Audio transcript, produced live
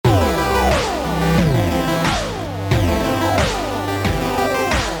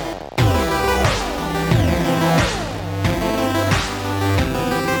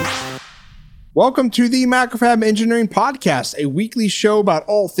Welcome to the Macrofab Engineering Podcast, a weekly show about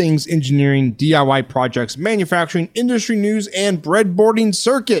all things engineering, DIY projects, manufacturing, industry news, and breadboarding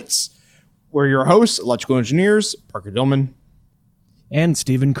circuits. We're your hosts, electrical engineers, Parker Dillman. And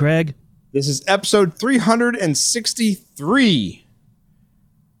Stephen Craig. This is episode 363.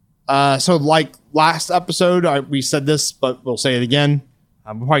 So like last episode, we said this, but we'll say it again.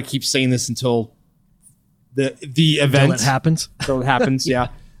 We'll probably keep saying this until the event. Until it happens. Until it happens, yeah.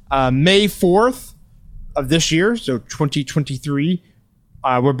 May 4th of this year, so 2023,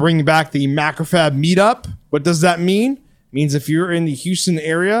 we're bringing back the Macrofab meetup. What does that mean? It means if you're in the Houston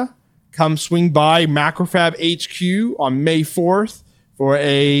area, come swing by Macrofab HQ on May 4th for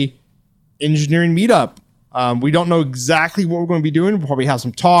a engineering meetup. We don't know exactly what we're going to be doing. We'll probably have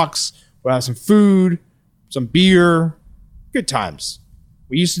some talks. We'll have some food, some beer, good times.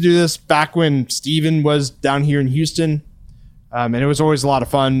 We used to do this back when Steven was down here in Houston. And it was always a lot of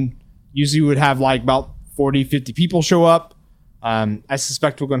fun. Usually we would have like about 40, 50 people show up. I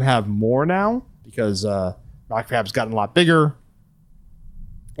suspect we're going to have more now because Macrofab's gotten a lot bigger.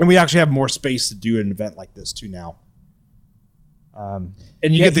 And we actually have more space to do an event like this too now. And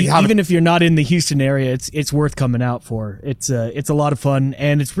you get even if you're not in the Houston area, it's worth coming out for. It's a lot of fun,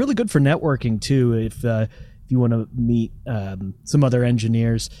 and it's really good for networking too. If you want to meet some other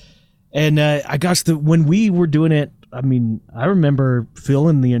engineers, and when we were doing it, I mean, I remember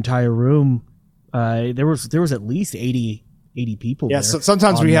filling the entire room. There was at least 80 people. Yeah, there so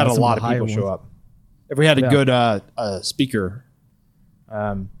sometimes we had a lot of people show up. If we had a good speaker,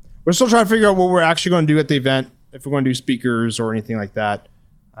 we're still trying to figure out what we're actually going to do at the event. If we're going to do speakers or anything like that.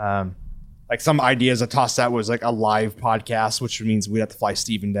 Like some ideas I tossed out was like a live podcast, which means we'd have to fly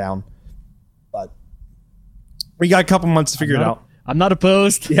Steven down. But we got a couple months to figure it out. I'm not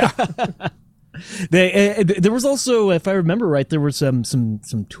opposed. Yeah. There was also, if I remember right, there were some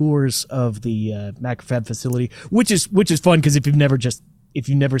tours of the Macrofab facility, which is fun because if you've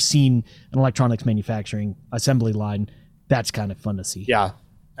never seen an electronics manufacturing assembly line, that's kind of fun to see. Yeah.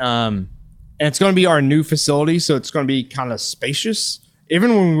 And it's going to be our new facility, so it's going to be kind of spacious.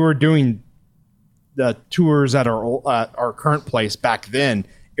 Even when we were doing the tours at our current place back then,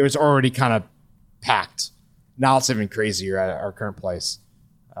 it was already kind of packed. Now it's even crazier at our current place.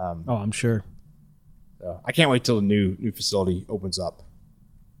 I'm sure. So I can't wait till the new facility opens up.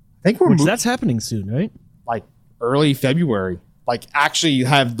 I think that's happening soon, right? Like early February. Like actually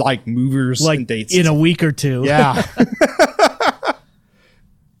have like movers like and dates in a week or two. Yeah.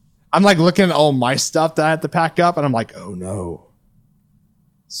 I'm like looking at all my stuff that I have to pack up, and I'm like, oh no,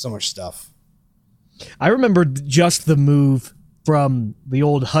 so much stuff. I remember just the move from the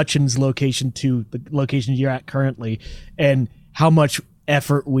old Hutchins location to the location you're at currently, and how much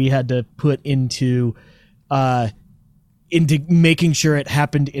effort we had to put into making sure it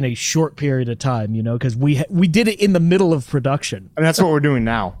happened in a short period of time, because we did it in the middle of production. And that's what we're doing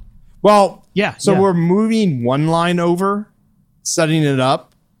now. Well, yeah. So we're moving one line over, setting it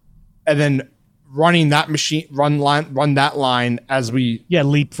up, and then running that machine, run that line as we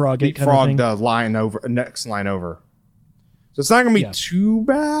leapfrog the line over, next line over. So it's not going to be too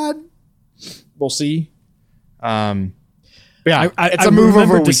bad. We'll see. Yeah, it's a move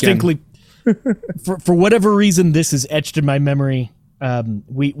over distinctly. for whatever reason, this is etched in my memory.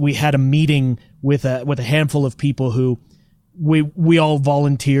 We had a meeting with a handful of people who we all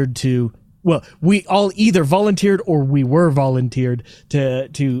volunteered to. Well, we all either volunteered or we were volunteered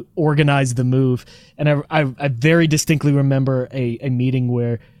to organize the move. And I very distinctly remember a meeting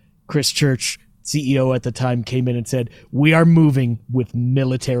where Chris Church, CEO at the time, came in and said, "We are moving with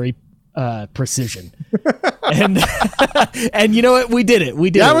military precision." and you know what? We did it. We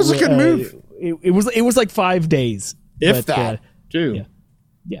did. That was a good move. It was like 5 days. If that, too.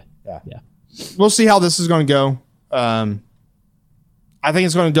 Yeah. We'll see how this is going to go. I think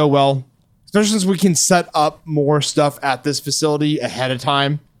it's going to go well. Especially since we can set up more stuff at this facility ahead of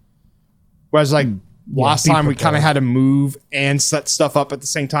time. Whereas last time we kind of had to move and set stuff up at the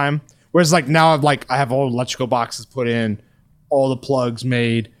same time. Whereas now I have all electrical boxes put in, all the plugs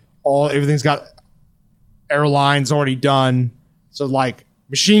made, everything's got air lines already done. So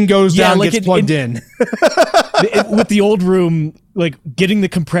machine goes down, gets plugged in. With the old room, getting the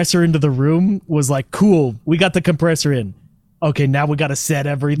compressor into the room was cool. We got the compressor in. Okay, now we got to set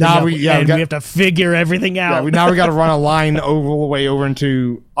everything up, we have to figure everything out. Yeah, now we got to run a line all the way over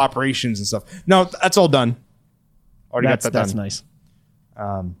into operations and stuff. No, that's all done. Already got that done. That's nice.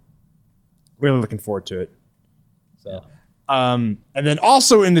 Really looking forward to it. So, and then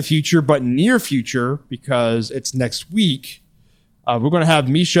also in the future, but near future, because it's next week, we're going to have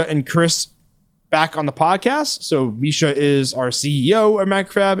Misha and Chris back on the podcast. So Misha is our CEO at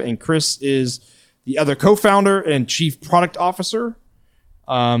MacFab, and Chris is the other co-founder and chief product officer.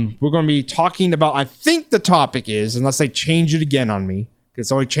 We're going to be talking about, I think the topic is, unless they change it again on me, because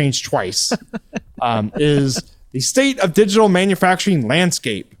it's only changed twice, is the state of digital manufacturing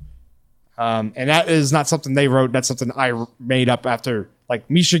landscape. And that is not something they wrote. That's something I made up after, like,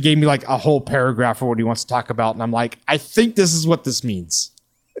 Misha gave me like a whole paragraph for what he wants to talk about. And I'm like, I think this is what this means.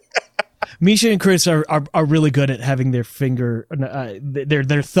 Misha and Chris are really good at having their finger,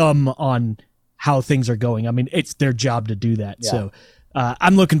 their thumb on how things are going. I mean, it's their job to do that. Yeah. So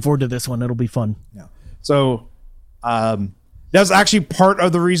I'm looking forward to this one. It'll be fun. Yeah. So that's actually part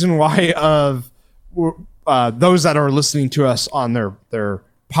of the reason why those that are listening to us on their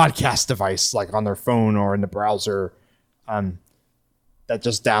podcast device, like on their phone or in the browser, that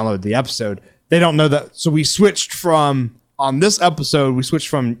just download the episode, they don't know that. So we switched from, on this episode, we switched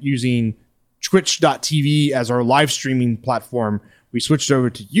from using twitch.tv as our live streaming platform. We switched over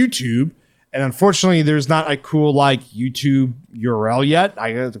to YouTube. And unfortunately, there's not a cool like YouTube URL yet.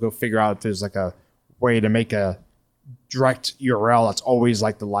 I have to go figure out if there's like a way to make a direct URL that's always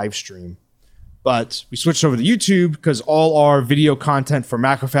like the live stream. But we switched over to YouTube because all our video content for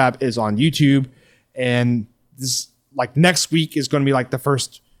MacroFab is on YouTube. And this, like, next week is going to be like the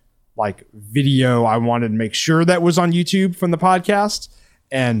first like video I wanted to make sure that was on YouTube from the podcast,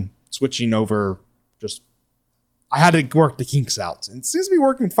 and switching over, just I had to work the kinks out, and it seems to be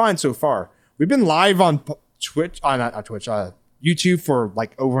working fine so far. We've been live on Twitch, not Twitch, YouTube for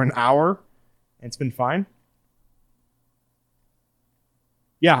like over an hour, and it's been fine.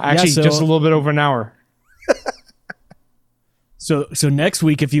 Yeah, actually, just a little bit over an hour. So next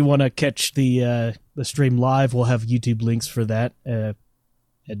week, if you want to catch the stream live, we'll have YouTube links for that, and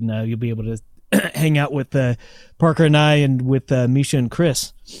you'll be able to hang out with Parker and I, and with Misha and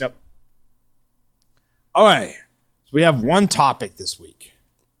Chris. Yep. All right. So we have one topic this week.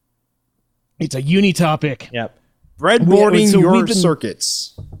 It's a uni topic. Yep. Breadboarding your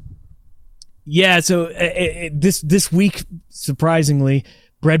circuits. Yeah. So this week, surprisingly,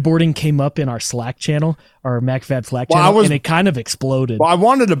 breadboarding came up in our Slack channel, our MacFab Slack channel, and it kind of exploded. Well, I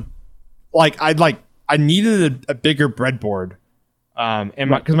wanted to, I needed a bigger breadboard. And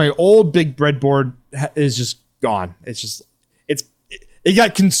because my old big breadboard is just gone. It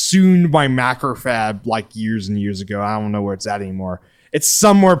got consumed by MacroFab like years and years ago. I don't know where it's at anymore. It's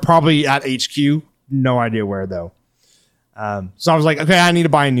somewhere probably at HQ. No idea where though. So I was like, okay, I need to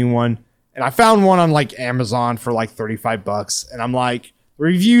buy a new one. And I found one on like Amazon for like $35. And I'm like, the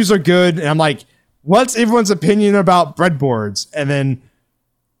reviews are good. And I'm like, what's everyone's opinion about breadboards? And then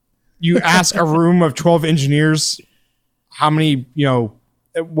you ask a room of 12 engineers how many,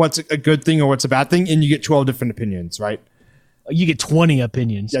 what's a good thing or what's a bad thing, and you get 12 different opinions, right? You get 20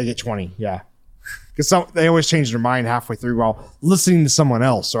 opinions. Yeah, you get 20, yeah. Because they always change their mind halfway through while listening to someone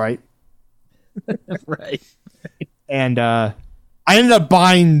else, right? Right. And I ended up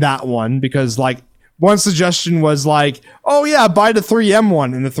buying that one because, like, one suggestion was like, oh, yeah, buy the 3M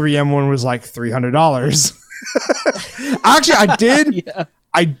one, and the 3M one was like $300. Actually, I did. Yeah.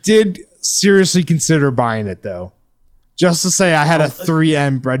 I did seriously consider buying it, though. Just to say I had a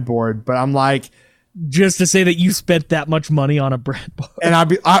 3M breadboard, but I'm like, just to say that you spent that much money on a breadboard, and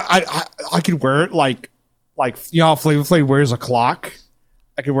I could wear it like how Flavor Flav wears a clock.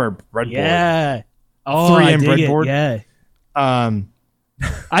 I could wear a breadboard. Yeah. Oh, 3M breadboard. Yeah.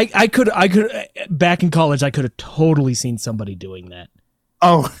 I could back in college I could have totally seen somebody doing that.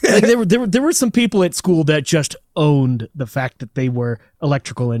 Oh, like there were some people at school that just owned the fact that they were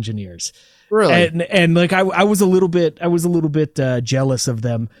electrical engineers. Really? And like I was a little bit jealous of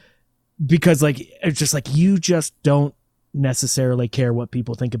them, because like it's just like, you just don't necessarily care what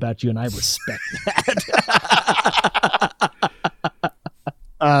people think about you, and I respect that.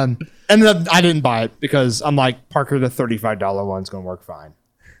 And then I didn't buy it because I'm like, Parker, the $35 one's gonna work fine.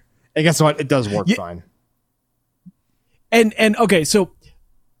 And guess what? It does work fine. And okay, so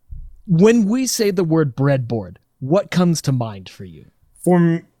when we say the word breadboard, what comes to mind for you? For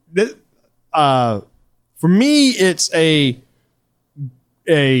me, it's a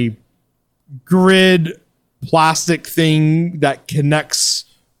grid plastic thing that connects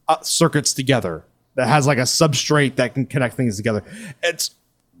circuits together, that has like a substrate that can connect things together. It's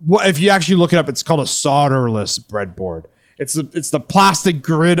what, if you actually look it up, it's called a solderless breadboard. It's the plastic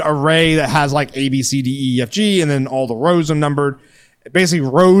grid array that has like A, B, C, D, E, F, G, and then all the rows are numbered. Basically,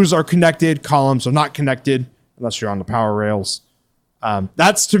 rows are connected, columns are not connected unless you're on the power rails.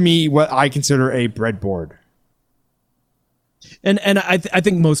 That's to me what I consider a breadboard. And I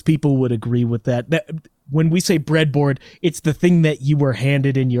think most people would agree with that. when we say breadboard, it's the thing that you were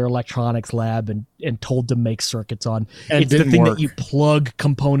handed in your electronics lab and told to make circuits on. And it's the thing work. that you plug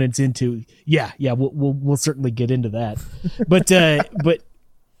components into. Yeah, we'll certainly get into that. But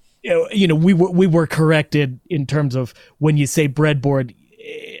we were corrected in terms of when you say breadboard,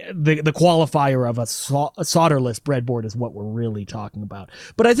 the qualifier of a solderless breadboard is what we're really talking about.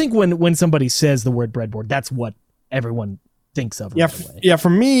 But I think when somebody says the word breadboard, that's what everyone thinks of. Yeah, right away. Yeah. For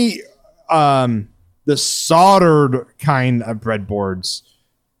me, the soldered kind of breadboards,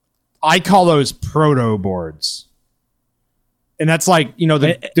 I call those proto boards. And that's like,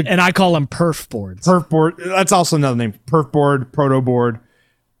 and I call them perf boards. Perf board. That's also another name. Perf board, proto board.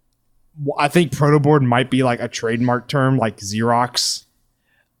 I think proto board might be like a trademark term, like Xerox.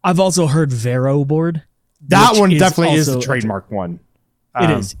 I've also heard Vero board. That one definitely is the trademark one.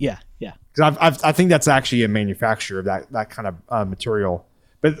 It is, yeah. Because I think that's actually a manufacturer of that kind of material.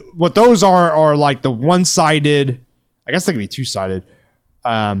 But what those are like the one-sided, I guess they could be two-sided,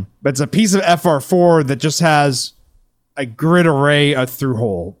 but it's a piece of FR4 that just has a grid array of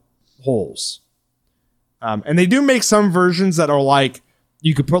through holes. And they do make some versions that are like,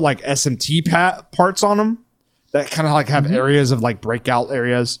 you could put like SMT parts on them that kind of like have areas of like breakout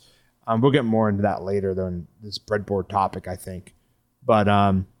areas. We'll get more into that later though in this breadboard topic, I think. But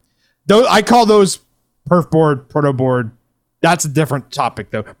I call those perf board, proto board. That's a different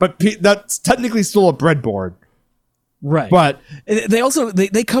topic though. But that's technically still a breadboard. Right. But they also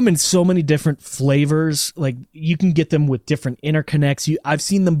they come in so many different flavors. Like you can get them with different interconnects. I've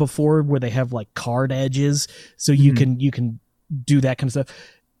seen them before where they have like card edges, so you can do that kind of stuff.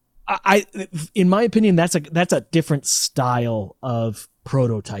 I in my opinion, that's a different style of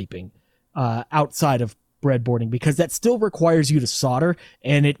prototyping outside of breadboarding, because that still requires you to solder,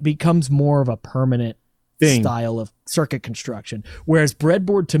 and it becomes more of a permanent style of circuit construction. Whereas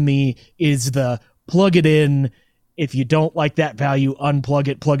breadboard to me is the plug it in. If you don't like that value, unplug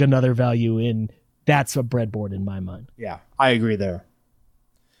it, plug another value in. That's a breadboard in my mind. Yeah, I agree there.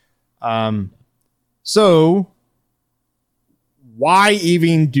 So why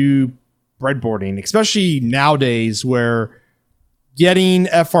even do breadboarding, especially nowadays where getting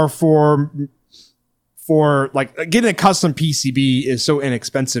FR4 for like getting a custom PCB is so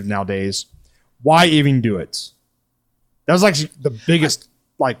inexpensive nowadays? Why even do it? That was actually the biggest,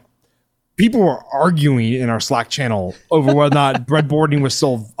 like, people were arguing in our Slack channel over whether or not breadboarding was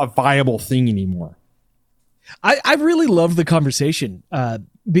still a viable thing anymore. I really love the conversation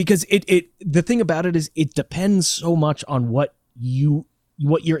because the thing about it is it depends so much on what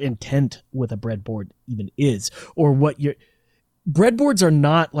your intent with a breadboard even is, or what your breadboards are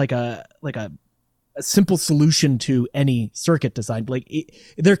not like a simple solution to any circuit design. Like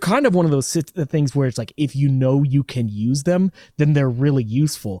they're kind of one of those things where it's like, if you know you can use them, then they're really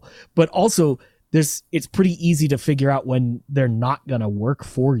useful. But also it's pretty easy to figure out when they're not going to work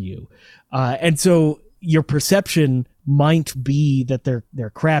for you. And so your perception might be that they're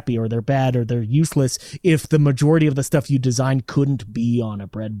crappy or they're bad or they're useless if the majority of the stuff you designed couldn't be on a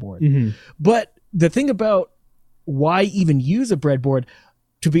breadboard. Mm-hmm. But the thing about why even use a breadboard,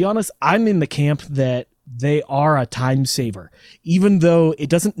 to be honest, I'm in the camp that they are a time saver. Even though it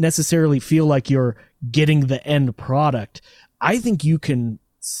doesn't necessarily feel like you're getting the end product, I think you can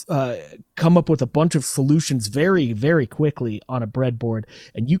come up with a bunch of solutions very, very quickly on a breadboard,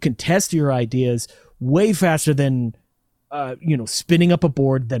 and you can test your ideas way faster than spinning up a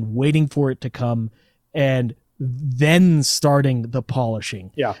board, then waiting for it to come, and then starting the polishing.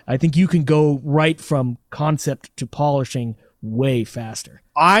 Yeah. I think you can go right from concept to polishing way faster.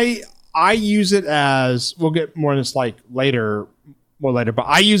 I use it as, we'll get more on this like later, but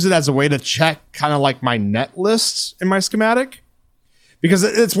I use it as a way to check kind of like my net lists in my schematic, because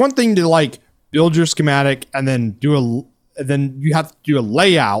it's one thing to like build your schematic and then then you have to do a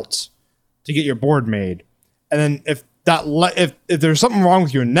layout to get your board made. And then if there's something wrong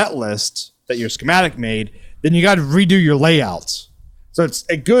with your net list that your schematic made, then you got to redo your layout. So it's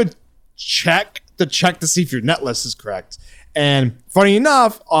a good check to see if your net list is correct. And funny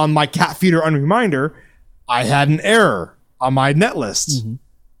enough, on my cat feeder unreminder, I had an error on my net list. Mm-hmm.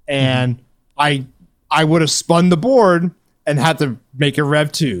 And I would have spun the board and had to make a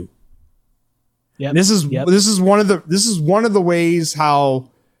Rev 2. Yeah. This is one of the ways how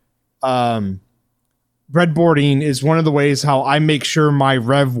breadboarding is one of the ways how I make sure my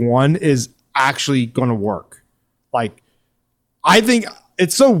Rev 1 is actually going to work. Like, I think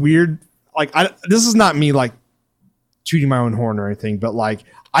it's so weird. Like, this is not me like tooting my own horn or anything, but like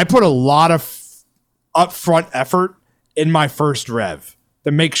I put a lot of upfront effort in my first Rev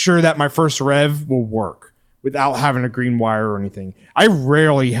to make sure that my first Rev will work. without having a green wire or anything. I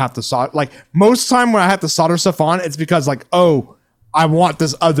rarely have to solder. Like most time when I have to solder stuff on, it's because like, oh, I want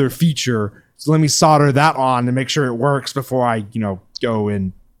this other feature. So let me solder that on and make sure it works before I, go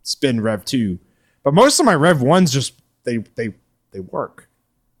and spin Rev 2. But most of my Rev 1s just, they work.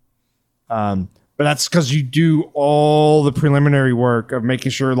 But that's because you do all the preliminary work of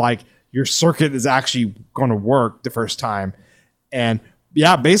making sure like your circuit is actually going to work the first time. And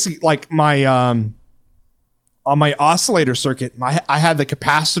yeah, basically like my, on my oscillator circuit, I had the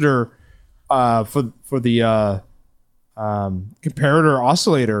capacitor for the comparator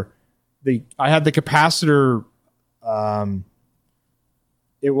oscillator. I had the capacitor.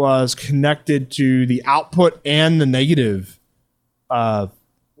 It was connected to the output and the negative.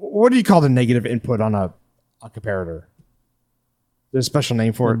 What do you call the negative input on a comparator? There's a special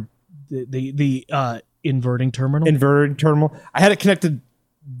name for it. The inverting terminal. Inverting terminal. I had it connected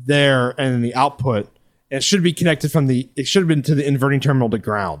there, and then the output. And it should be connected it should have been to the inverting terminal to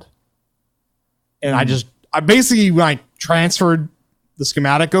ground. And I basically, when I transferred the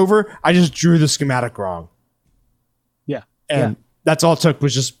schematic over, I just drew the schematic wrong. Yeah. And that's all it took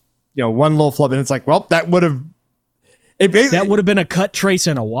was just, one little flip. And it's like, well, that would have been a cut, trace,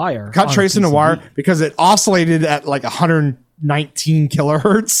 and a wire. Cut, trace, and a wire because it oscillated at like 119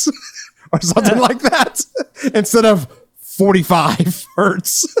 kilohertz or something like that instead of 45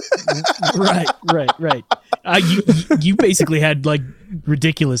 hertz. Right. You basically had like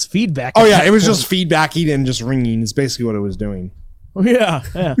ridiculous feedback. Oh yeah, it was just feedbacking and just ringing is basically what it was doing.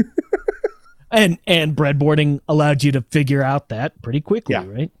 Yeah. and breadboarding allowed you to figure out that pretty quickly,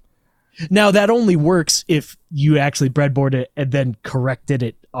 right? Now that only works if you actually breadboard it and then corrected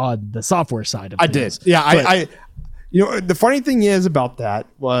it on the software side of things. I did. Yeah, I the funny thing is about that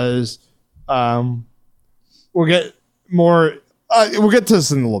was we'll get to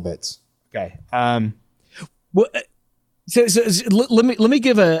this in a little bit. Okay. Well, so let me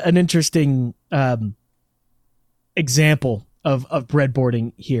give an interesting example of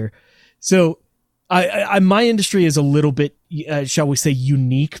breadboarding here. So I my industry is a little bit shall we say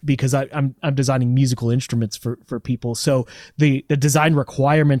unique because I'm designing musical instruments for people. So the design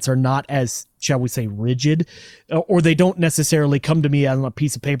requirements are not as, shall we say, rigid, or they don't necessarily come to me on a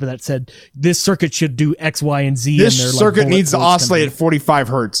piece of paper that said this circuit should do X, Y, and Z. This and circuit needs to oscillate at 45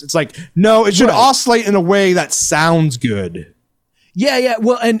 hertz. It's like, no, it should oscillate in a way that sounds good. Yeah.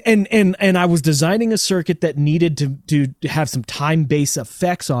 Well, and I was designing a circuit that needed to have some time-based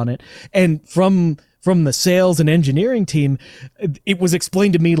effects on it, and from the sales and engineering team, it was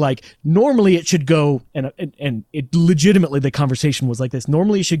explained to me like normally it should go, and it legitimately the conversation was like this.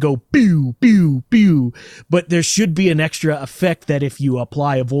 Normally it should go pew pew pew, but there should be an extra effect that if you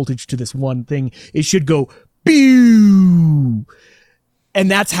apply a voltage to this one thing, it should go pew. And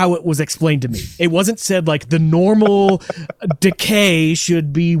that's how it was explained to me. It wasn't said like the normal decay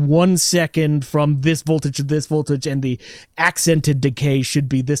should be 1 second from this voltage to this voltage and the accented decay should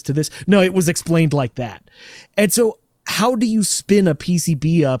be this to this. No, it was explained like that. And so how do you spin a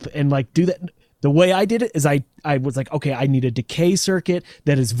PCB up and like do that? The way I did it is I was like, okay, I need a decay circuit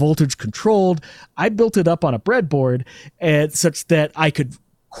that is voltage controlled. I built it up on a breadboard and such that I could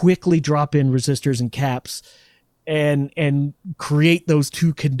quickly drop in resistors and caps and create those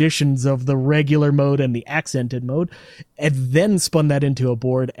two conditions of the regular mode and the accented mode, and then spun that into a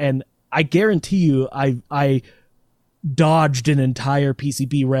board. And I guarantee you, I dodged an entire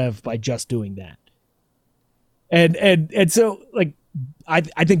PCB rev by just doing that. And so like,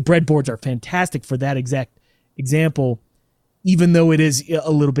 I think breadboards are fantastic for that exact example, even though it is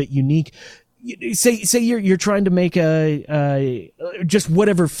a little bit unique. Say you're trying to make a just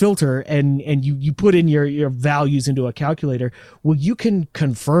whatever filter and you put in your values into a calculator. Well, you can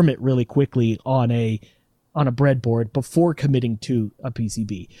confirm it really quickly on a breadboard before committing to a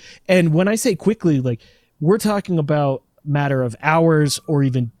PCB. And when I say quickly, like we're talking about matter of hours or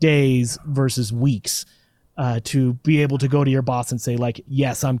even days versus weeks to be able to go to your boss and say like,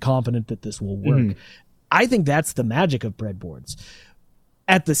 yes, I'm confident that this will work. Mm-hmm. I think that's the magic of breadboards.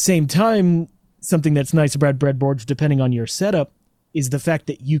 At the same time, something that's nice about breadboards, depending on your setup, is the fact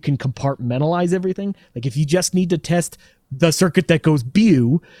that you can compartmentalize everything. Like if you just need to test the circuit that goes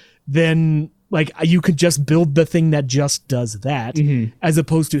BU, then like you could just build the thing that just does that, as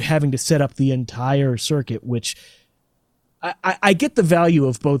opposed to having to set up the entire circuit, which I get the value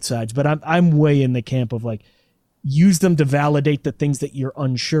of both sides, but I'm way in the camp of like use them to validate the things that you're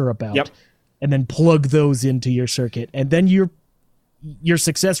unsure about, and then plug those into your circuit, and then your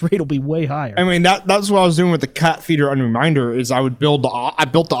success rate will be way higher. I mean, that's what I was doing with the cat feeder on reminder is I built the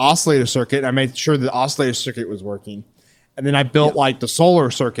oscillator circuit. I made sure the oscillator circuit was working. And then I built like the solar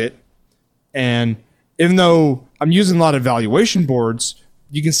circuit, and even though I'm using a lot of evaluation boards,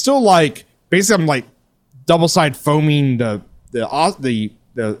 you can still like, basically I'm like double side foaming the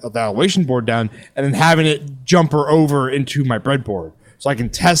evaluation board down and then having it jumper over into my breadboard. So I can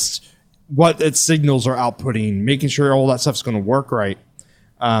test what its signals are outputting, making sure all that stuff's going to work right.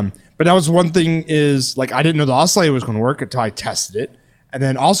 But that was one thing is like, I didn't know the oscillator was going to work until I tested it. And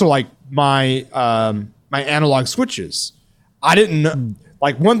then also like my analog switches. I didn't know,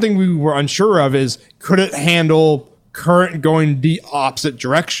 like one thing we were unsure of is could it handle current going the opposite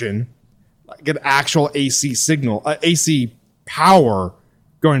direction, like an actual AC signal, AC power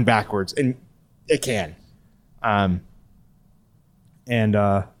going backwards, and it can.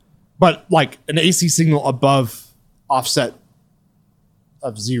 But like an AC signal above offset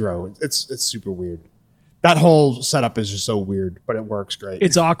of 0, it's super weird. That whole setup is just so weird, but it works great.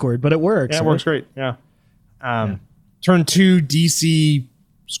 It's awkward, but it works. Yeah, it works great. Yeah. Turn 2 DC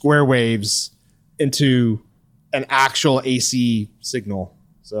square waves into an actual AC signal.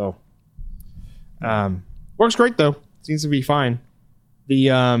 So, works great though. Seems to be fine.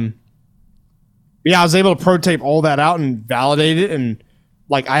 I was able to prototype all that out and validate it, and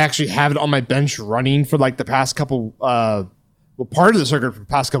like I actually have it on my bench running for like the past couple part of the circuit for the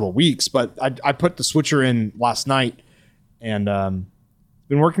past couple of weeks, but I put the switcher in last night and it's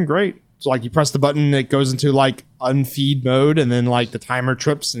been working great. So like you press the button, it goes into like unfeed mode, and then like the timer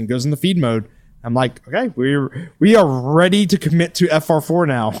trips and goes into feed mode. I'm like, okay, we are ready to commit to FR4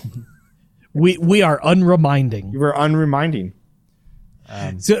 now. We are unreminding. You are unreminding.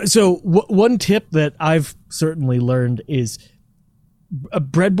 So one tip that I've certainly learned is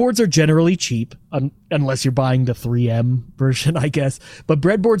breadboards are generally cheap, unless you're buying the 3M version, I guess. But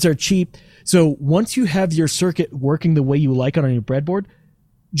breadboards are cheap. So once you have your circuit working the way you like it on your breadboard,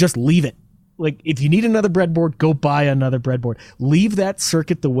 just leave it. Like if you need another breadboard, go buy another breadboard. Leave that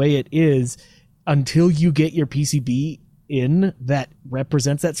circuit the way it is until you get your PCB in that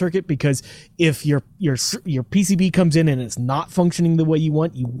represents that circuit. Because if your PCB comes in and it's not functioning the way you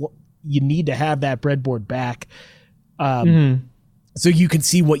want, you need to have that breadboard back. So you can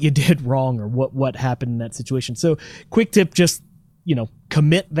see what you did wrong or what happened in that situation. So quick tip, just,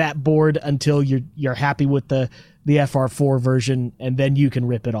 commit that board until you're happy with the FR4 version, and then you can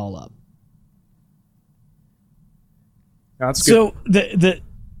rip it all up. That's good. So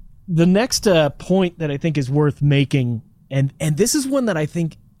the next point that I think is worth making, and this is one that I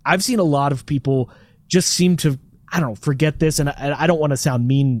think I've seen a lot of people just seem to, forget this, and I don't want to sound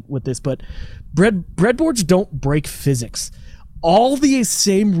mean with this, but breadboards don't break physics. All the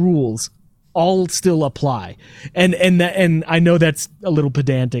same rules all still apply. And I know that's a little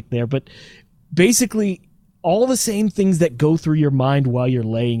pedantic there, but basically all the same things that go through your mind while you're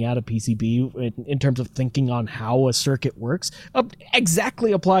laying out a PCB in terms of thinking on how a circuit works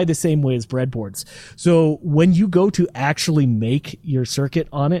exactly apply the same way as breadboards. So when you go to actually make your circuit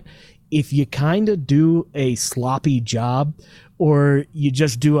on it, if you kind of do a sloppy job, or you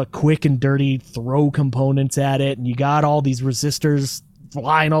just do a quick and dirty throw components at it, and you got all these resistors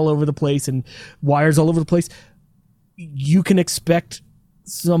flying all over the place and wires all over the place, you can expect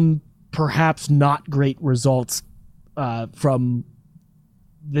some perhaps not great results from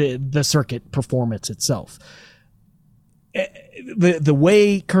the circuit performance itself. The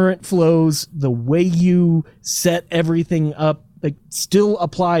way current flows, the way you set everything up, still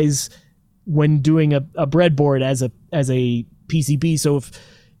applies when doing a breadboard as a PCB. So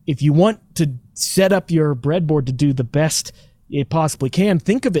if you want to set up your breadboard to do the best it possibly can,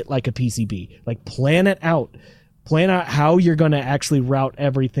 think of it like a PCB. Like plan it out. Plan out how you're going to actually route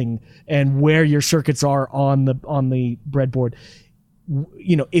everything and where your circuits are on the breadboard.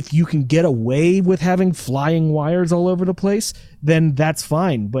 If you can get away with having flying wires all over the place, then that's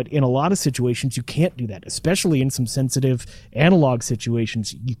fine. But in a lot of situations, you can't do that, especially in some sensitive analog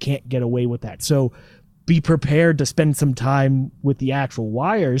situations. You can't get away with that. So be prepared to spend some time with the actual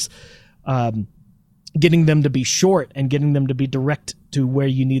wires, getting them to be short and getting them to be direct to where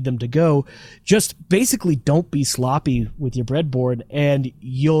you need them to go. Just basically don't be sloppy with your breadboard, and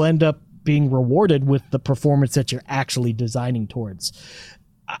you'll end up being rewarded with the performance that you're actually designing towards.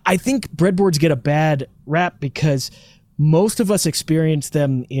 I think breadboards get a bad rap because most of us experience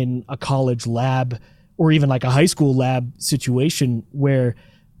them in a college lab or even like a high school lab situation, where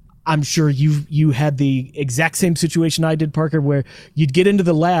I'm sure you had the exact same situation I did, Parker, where you'd get into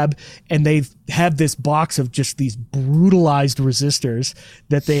the lab and they have this box of just these brutalized resistors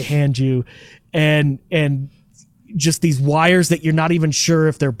that they hand you, and just these wires that you're not even sure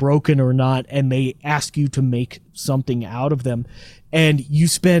if they're broken or not, and they ask you to make something out of them, and you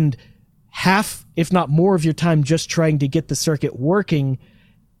spend half, if not more, of your time just trying to get the circuit working,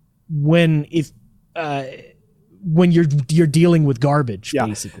 when when you're dealing with garbage,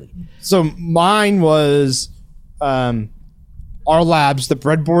 basically. So mine was our labs. The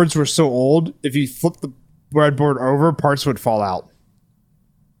breadboards were so old, if you flip the breadboard over, parts would fall out.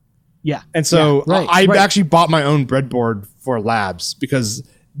 Yeah. And so I actually bought my own breadboard for labs because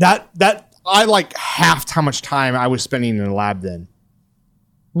that I like halved how much time I was spending in a lab then.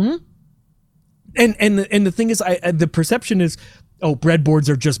 Hmm? And the thing is, the perception is, oh, breadboards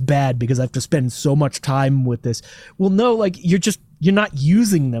are just bad because I have to spend so much time with this. Well, no, like you're not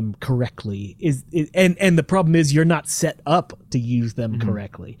using them correctly. And the problem is you're not set up to use them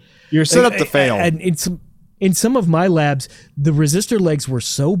correctly. You're set up to fail. And in some of my labs, the resistor legs were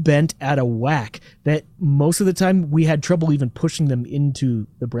so bent out of whack that most of the time we had trouble even pushing them into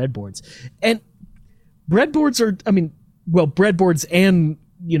the breadboards. And breadboards and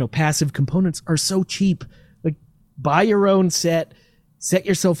passive components are so cheap. Like, buy your own set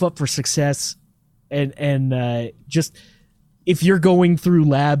yourself up for success, and just if you're going through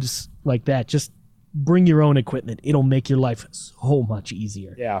labs like that, just bring your own equipment. It'll make your life so much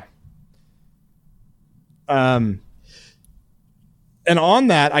easier. Yeah. And on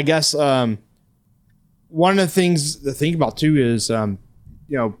that, I guess one of the things to think about too is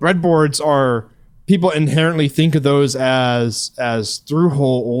breadboards are, people inherently think of those as through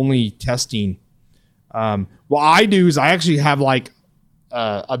hole only testing. What I do is I actually have like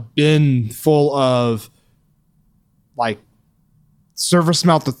a bin full of like surface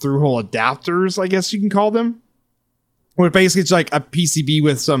mount to through hole adapters, I guess you can call them. Where basically it's like a PCB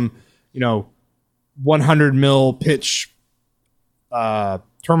with some 100 mil pitch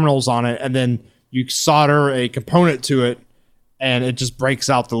terminals on it, and then you solder a component to it, and it just breaks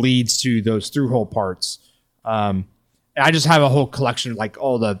out the leads to those through hole parts. And I just have a whole collection of like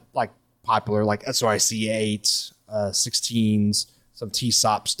all the like popular like SOIC 8, 16s, some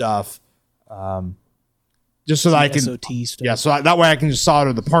TSOP stuff, just so that I can SOT stuff. Yeah, so that way I can just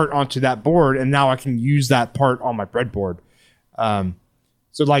solder the part onto that board, and now I can use that part on my breadboard.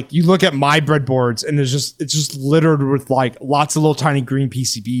 So like you look at my breadboards and it's just littered with like lots of little tiny green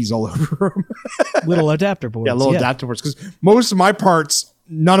PCBs all over them. Little adapter boards. Yeah, little adapter boards. Because most of my parts,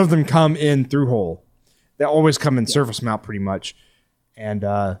 none of them come in through hole. They always come in surface mount pretty much. And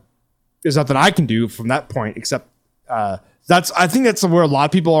there's nothing I can do from that point except I think that's where a lot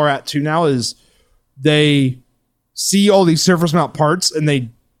of people are at too now, is they see all these surface mount parts and they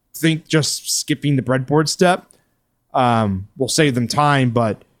think just skipping the breadboard step will save them time.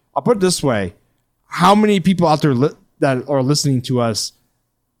 But I'll put it this way: how many people out there that are listening to us,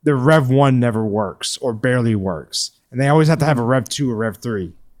 the Rev 1 never works or barely works, and they always have to have a Rev 2 or Rev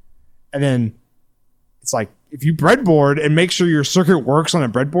 3, and then it's like if you breadboard and make sure your circuit works on a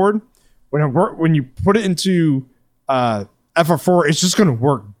breadboard, when you put it into FR4, it's just going to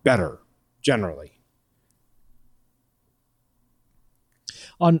work better generally.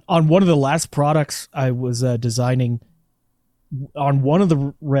 On one of the last products I was designing, on one of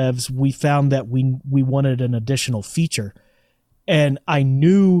the revs, we found that we wanted an additional feature. And I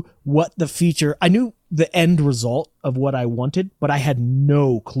knew I knew the end result of what I wanted, but I had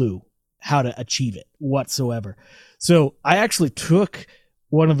no clue how to achieve it whatsoever. So I actually took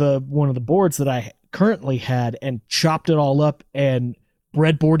one of the boards that I currently had and chopped it all up and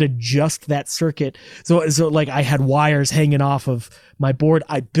breadboarded just that circuit. So like I had wires hanging off of my board.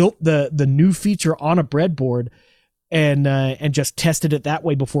 I built the new feature on a breadboard and just tested it that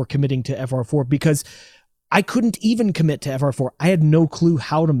way before committing to FR4, because I couldn't even commit to FR4. I had no clue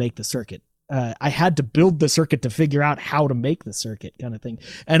how to make the circuit. I had to build the circuit to figure out how to make the circuit, kind of thing.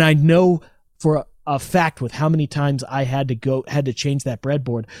 And I know for a fact with how many times I had to change that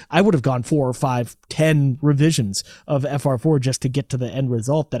breadboard, I would have gone 4 or 5, 10 revisions of FR4 just to get to the end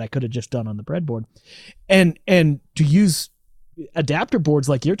result that I could have just done on the breadboard. And to use adapter boards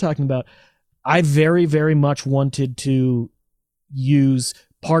like you're talking about, I very, very much wanted to use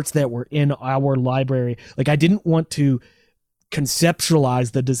parts that were in our library. Like, I didn't want to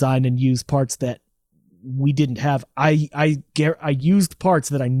conceptualize the design and use parts that we didn't have. I used parts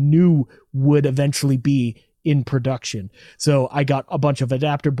that I knew would eventually be in production. So I got a bunch of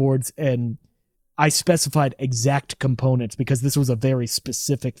adapter boards and I specified exact components because this was a very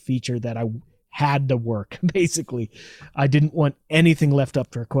specific feature that I had to work. Basically, I didn't want anything left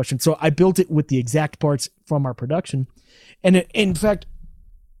up for a question. So I built it with the exact parts from our production. And in fact,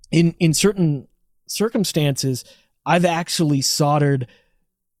 in certain circumstances, I've actually soldered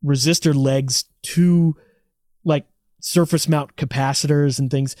resistor legs to like surface mount capacitors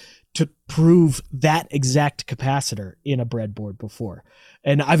and things to prove that exact capacitor in a breadboard before.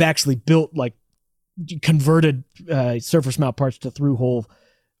 And I've actually built like converted surface mount parts to through hole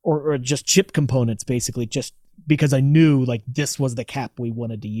or just chip components, basically, just because I knew like this was the cap we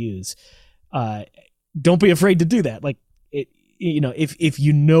wanted to use. Don't be afraid to do that. Like if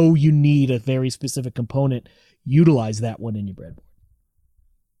you know you need a very specific component, utilize that one in your breadboard.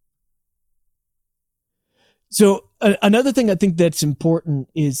 So another thing I think that's important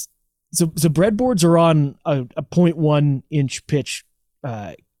is so breadboards are on a 0.1 inch pitch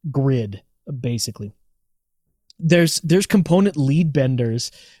grid, basically. There's component lead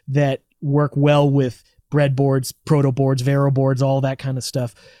benders that work well with breadboards, proto boards, Vero boards, all that kind of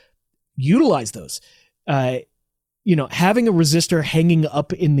stuff. Utilize those. Having a resistor hanging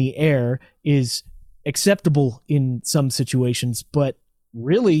up in the air is acceptable in some situations, but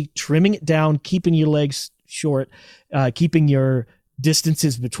really trimming it down, keeping your legs short, keeping your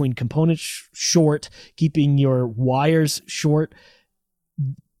distances between components short, keeping your wires short.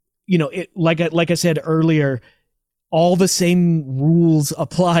 Like I said earlier, all the same rules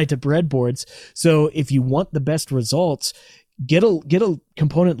apply to breadboards. So if you want the best results, get a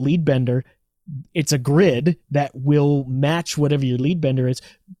component lead bender. It's a grid that will match whatever your lead bender is.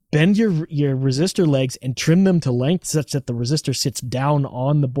 Bend your resistor legs and trim them to length such that the resistor sits down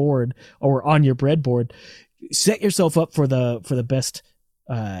on the board or on your breadboard. Set yourself up for the best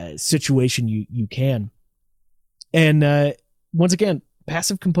situation you can. And once again,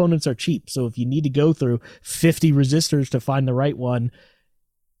 passive components are cheap. So if you need to go through 50 resistors to find the right one,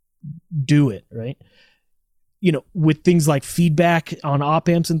 do it, right? With things like feedback on op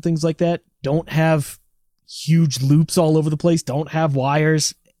amps and things like that, don't have huge loops all over the place. Don't have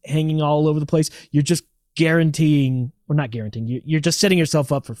wires hanging all over the place. You're just not guaranteeing. You're just setting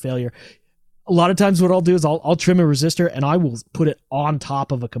yourself up for failure. A lot of times what I'll do is I'll trim a resistor and I will put it on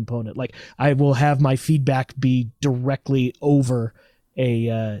top of a component. Like I will have my feedback be directly over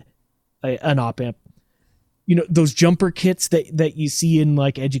an op amp. Those jumper kits that you see in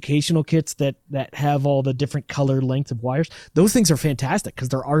like educational kits that have all the different color lengths of wires, those things are fantastic because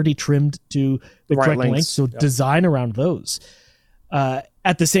they're already trimmed to the correct length. So design around those.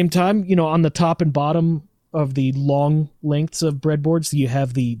 At the same time, on the top and bottom of the long lengths of breadboards, you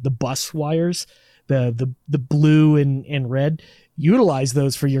have the bus wires, the blue and red. Utilize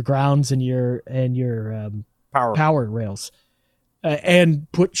those for your grounds and your power rails. And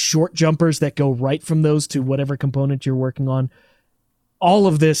put short jumpers that go right from those to whatever component you're working on. All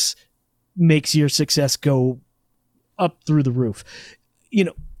of this makes your success go up through the roof.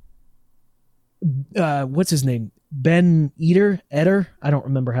 What's his name? Ben Eder? I don't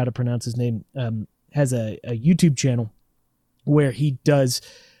remember how to pronounce his name. Has a YouTube channel where he does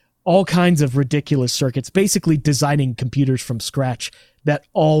all kinds of ridiculous circuits, basically designing computers from scratch that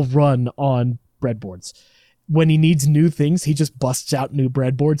all run on breadboards. When he needs new things, he just busts out new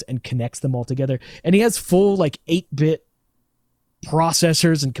breadboards and connects them all together. And he has full 8-bit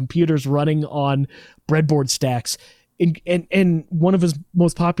processors and computers running on breadboard stacks. And one of his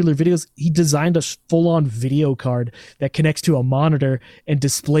most popular videos, he designed a full-on video card that connects to a monitor and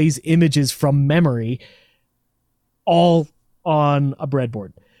displays images from memory all on a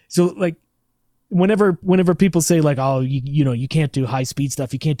breadboard. So whenever people say you can't do high speed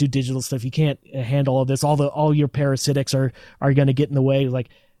stuff, you can't do digital stuff, you can't handle all this, all your parasitics are going to get in the way.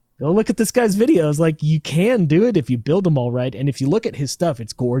 Go look at this guy's videos. You can do it if you build them all right. And if you look at his stuff,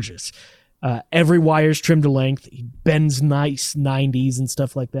 it's gorgeous. Every wire's trimmed to length. He bends nice 90s and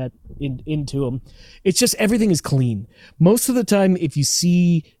stuff like that into them. It's just everything is clean. Most of the time, if you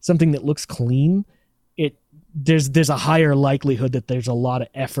see something that looks clean, there's a higher likelihood that there's a lot of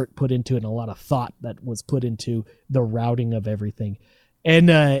effort put into it and a lot of thought that was put into the routing of everything. And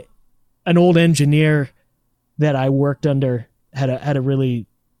an old engineer that I worked under had a really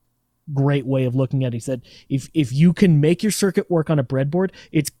great way of looking at it. He said, if you can make your circuit work on a breadboard,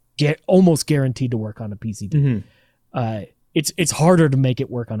 it's almost guaranteed to work on a PCB. Mm-hmm. It's harder to make it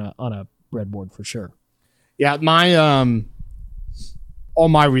work on a breadboard for sure. Yeah, my all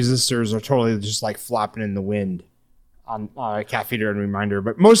my resistors are totally just flapping in the wind on cat feeder and reminder.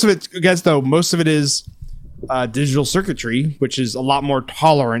 But most of it, most of it is digital circuitry, which is a lot more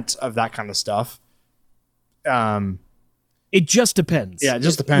tolerant of that kind of stuff. It just depends. Yeah, it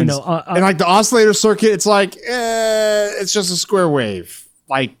just depends. And the oscillator circuit, it's it's just a square wave.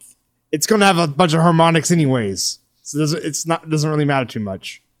 It's going to have a bunch of harmonics anyways. So it doesn't really matter too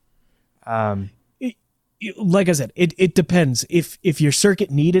much. Like I said, it depends. If your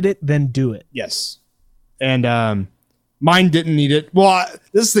circuit needed it, then do it. Yes. And mine didn't need it. Well,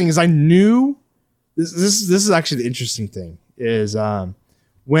 this thing is, I knew this is actually the interesting thing is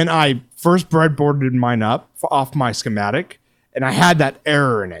when I first breadboarded mine up off my schematic, and I had that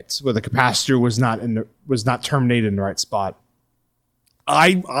error in it where the capacitor was not terminated in the right spot.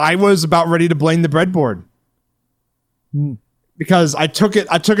 I was about ready to blame the breadboard. Because I took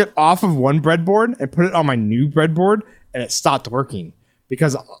it off of one breadboard and put it on my new breadboard, and it stopped working.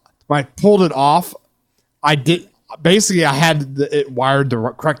 Because when I pulled it off, I had it wired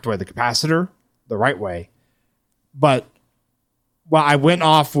the correct way, the capacitor the right way. But what I went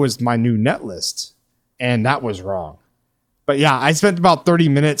off was my new net list, and that was wrong. But yeah, I spent about 30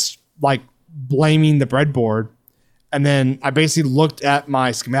 minutes like blaming the breadboard, and then I basically looked at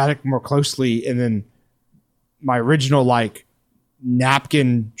my schematic more closely, and then my original like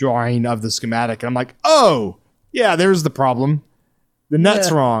napkin drawing of the schematic, and I'm like, oh yeah, there's the problem. The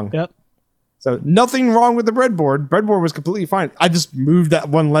net's wrong. Yep. So nothing wrong with the breadboard. Breadboard was completely fine. I just moved that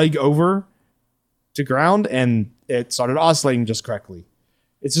one leg over to ground, and it started oscillating just correctly.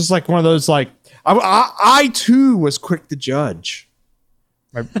 It's just like one of those, like, I too was quick to judge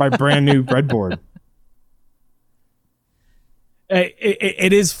my brand new breadboard.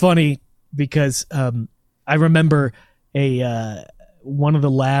 It is funny because I remember one of the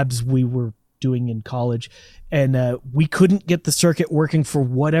labs we were doing in college, and we couldn't get the circuit working for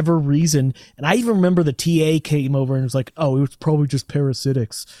whatever reason. And I even remember the TA came over and was like, "Oh, it was probably just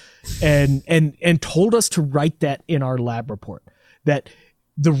parasitics," and told us to write that in our lab report, that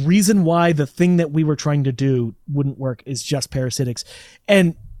the reason why the thing that we were trying to do wouldn't work is just parasitics.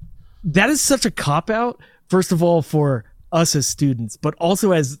 And that is such a cop-out, first of all, for us as students, but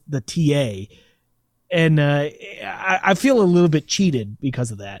also as the TA. And I feel a little bit cheated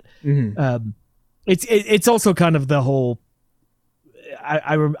because of that. Mm-hmm. It's also kind of the whole.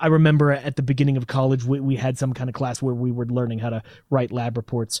 I remember at the beginning of college we had some kind of class where we were learning how to write lab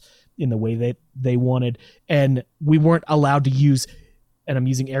reports in the way that they wanted, and we weren't allowed to use, and I'm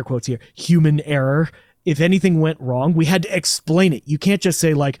using air quotes here, human error. If anything went wrong, we had to explain it. You can't just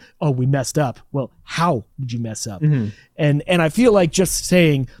say like, "Oh, we messed up." Well, how did you mess up? Mm-hmm. And I feel like just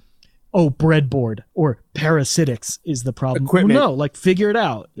saying, "Oh, breadboard or parasitics is the problem." Equipment. Well, no, like figure it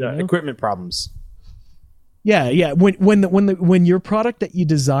out. Yeah, equipment problems. Yeah. When your product that you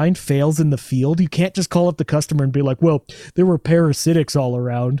designed fails in the field, you can't just call up the customer and be like, "Well, there were parasitics all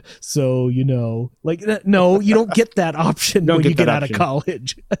around, so like." No, you don't get that option when you get out of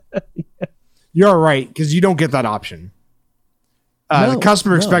college. You're right, because you don't get that option. The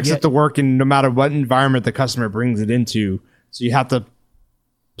customer expects it to work in no matter what environment the customer brings it into, so you have to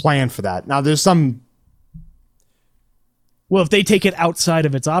plan for that. Now, there's some. Well, if they take it outside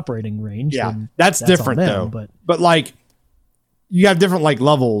of its operating range, then that's different them, though. But like, you have different like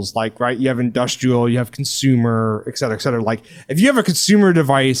levels, like, right? You have industrial, you have consumer, et cetera, et cetera. Like, if you have a consumer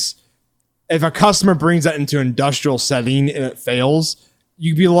device, if a customer brings that into an industrial setting and it fails,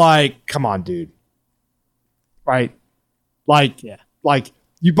 you'd be like, "Come on, dude." Right? Like, like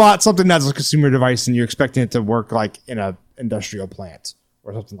you bought something that's a consumer device and you're expecting it to work like in a industrial plant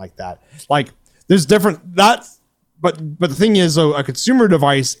or something like that. Like, there's different but the thing is, though, a consumer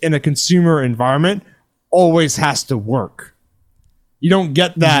device in a consumer environment always has to work. You don't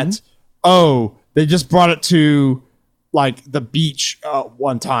get that. Mm-hmm. Oh, they just brought it to like the beach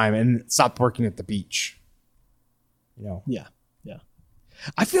one time and it stopped working at the beach. Yeah.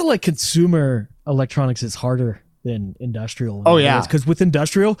 I feel like consumer electronics is harder than industrial. Oh yeah, because with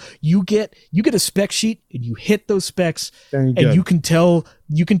industrial, you get a spec sheet and you hit those specs, and you can tell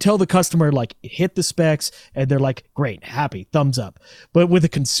the customer like hit the specs, and they're like, "Great, happy, thumbs up." But with a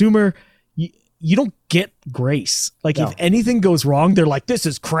consumer, you don't get grace. Like if anything goes wrong, they're like, "This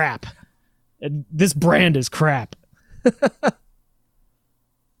is crap," and this brand is crap.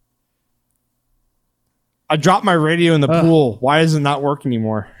 I dropped my radio in the pool. Why does it not work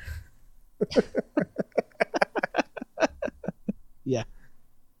anymore? Yeah.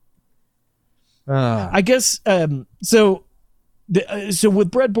 I guess so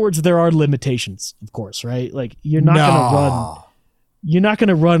with breadboards there are limitations, of course, right? Like you're not going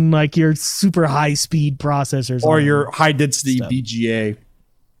to run like your super high speed processors or your high density stuff. BGA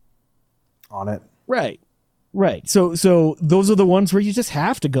on it. Right. So those are the ones where you just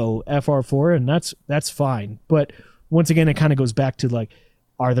have to go FR4, and that's fine. But once again, it kind of goes back to like,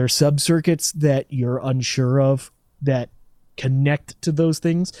 are there sub-circuits that you're unsure of that connect to those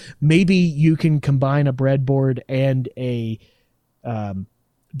things? Maybe you can combine a breadboard and a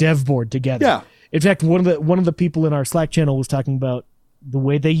dev board together. Yeah. In fact, one of the people in our Slack channel was talking about the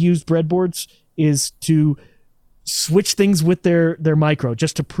way they use breadboards is to switch things with their micro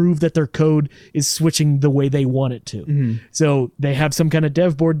just to prove that their code is switching the way they want it to. Mm-hmm. So they have some kind of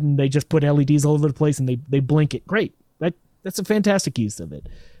dev board and they just put LEDs all over the place and they blink it. Great. That's a fantastic use of it.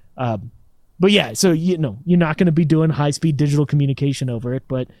 But yeah, so you're not going to be doing high speed digital communication over it,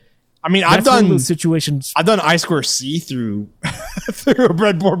 but I mean, That's one of those situations. I've done I2C through through a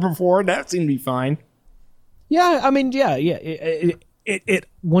breadboard before, and that seemed to be fine. Yeah, I mean, yeah. It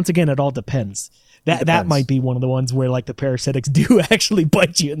once again, it all depends. That might be one of the ones where like the parasitics do actually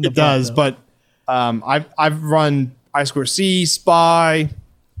bite you in the butt. It does, though. but I've run I2C, SPI.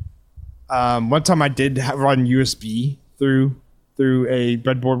 One time I did run USB through a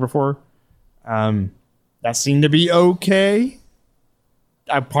breadboard before. That seemed to be okay.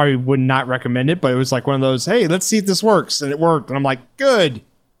 I probably would not recommend it, but it was like one of those, hey, let's see if this works. And it worked. And I'm like, good.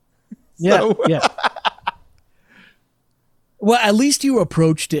 Yeah. Well, at least you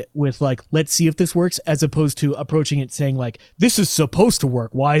approached it with like, let's see if this works, as opposed to approaching it saying like, this is supposed to work.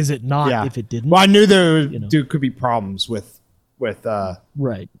 Why is it not if it didn't? Well, I knew there could be problems with right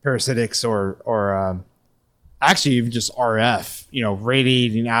parasitics or actually even just RF,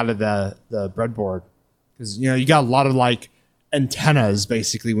 radiating out of the breadboard. Because, you got a lot of like antennas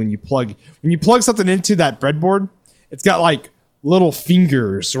basically when you plug something into that breadboard. It's got like little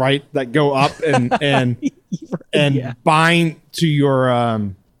fingers, right, that go up and bind to your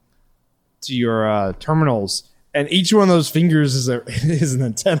terminals, and each one of those fingers is an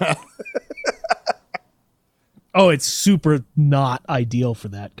antenna. Oh, it's super not ideal for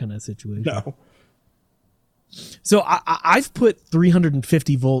that kind of situation. No. So I've put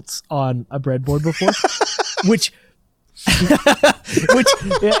 350 volts on a breadboard before, which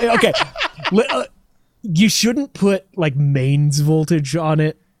okay. You shouldn't put like mains voltage on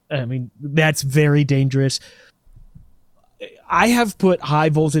it. I mean, that's very dangerous. I have put high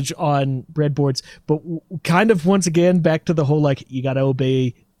voltage on breadboards, but kind of once again, back to the whole, like, you got to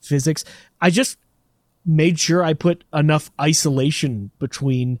obey physics. I just made sure I put enough isolation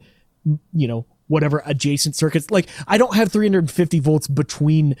between, whatever adjacent circuits. Like, I don't have 350 volts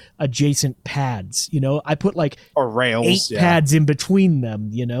between adjacent pads, I put like or rails, 8 pads in between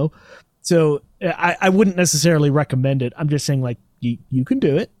them, So I wouldn't necessarily recommend it. I'm just saying, like, you can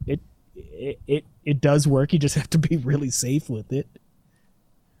do it. It does work. You just have to be really safe with it.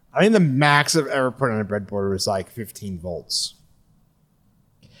 I think the max I've ever put on a breadboard was like 15 volts.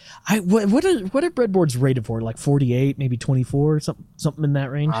 What are breadboards rated for? Like 48, maybe 24, something in that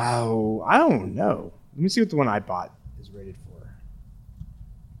range? Oh, I don't know. Let me see what the one I bought is rated for.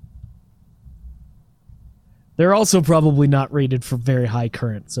 They're also probably not rated for very high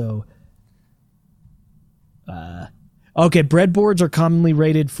current, so... Okay, breadboards are commonly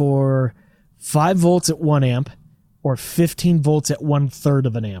rated for 5 volts at 1 amp or 15 volts at 1/3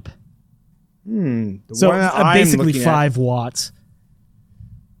 of an amp. So basically 5 watts.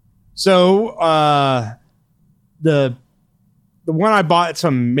 So the one I bought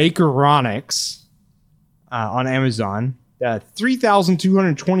from Makeronics on Amazon,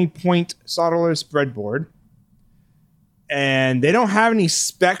 3,220 point solderless breadboard. And they don't have any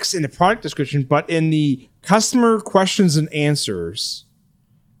specs in the product description, but in the customer questions and answers,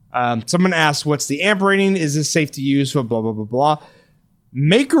 someone asked, what's the amp rating? Is this safe to use? Blah, blah, blah, blah.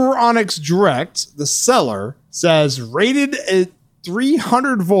 Makeronics Direct, the seller, says rated at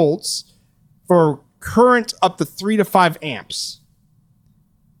 300 volts for current up to 3 to 5 amps.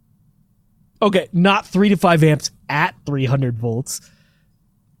 Okay, not 3 to 5 amps at 300 volts.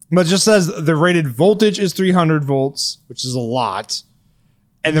 But it just says the rated voltage is 300 volts, which is a lot.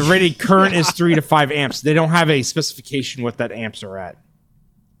 And the rated current is 3 to 5 amps. They don't have a specification what that amps are at.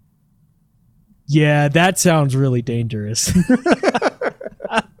 Yeah, that sounds really dangerous.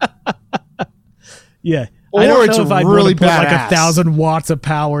 Yeah. Or I don't it's know if I'd really want to put like badass. 1,000 watts of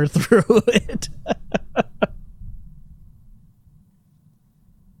power through it.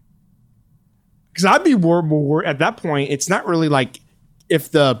 Because I'd be more at that point, it's not really like if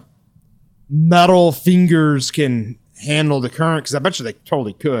the metal fingers can handle the current, because I bet you they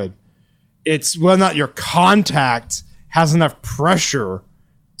totally could. It's whether or not your contact has enough pressure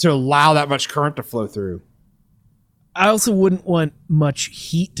to allow that much current to flow through. I also wouldn't want much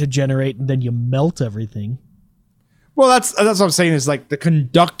heat to generate and then you melt everything. Well, that's what I'm saying is like the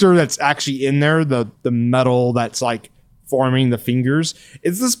conductor that's actually in there, the metal that's like forming the fingers.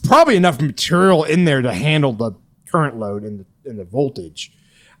 There's probably enough material in there to handle the current load and the voltage.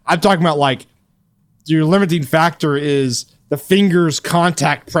 I'm talking about like your limiting factor is the fingers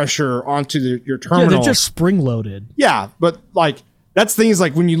contact pressure onto your terminal. Yeah, they're just spring loaded. Yeah, but like that's things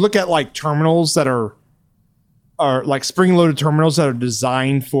like when you look at like terminals that are like spring loaded terminals that are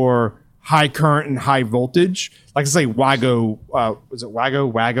designed for high current and high voltage, like say Wago, was it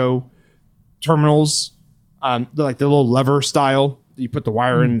Wago terminals, like the little lever style. You put the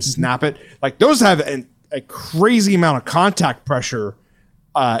wire in and snap it. Like those have a crazy amount of contact pressure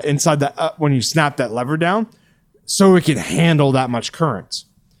inside that when you snap that lever down, so it can handle that much current.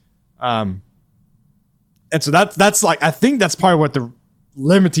 And so that's like, I think that's probably what the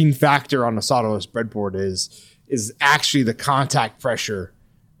limiting factor on a solderless breadboard is actually the contact pressure,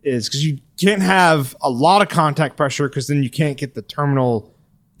 is because you can't have a lot of contact pressure because then you can't get the terminal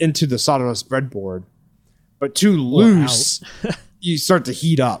into the solderless breadboard. But too loose, you start to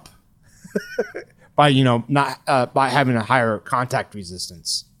heat up by, not by having a higher contact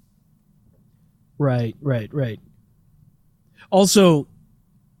resistance. Right. Also,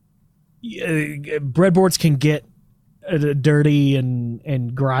 breadboards can get dirty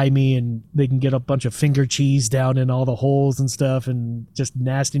and grimy, and they can get a bunch of finger cheese down in all the holes and stuff, and just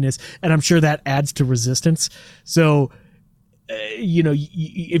nastiness. And I'm sure that adds to resistance. So,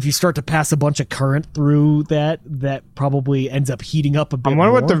 if you start to pass a bunch of current through that probably ends up heating up a bit. I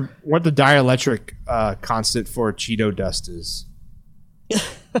wonder what the dielectric constant for Cheeto dust is.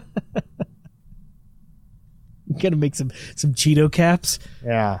 Gonna make some Cheeto caps.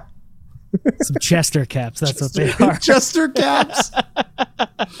 Yeah. Some Chester caps. That's what they are. Chester caps.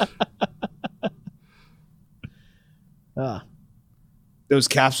 Those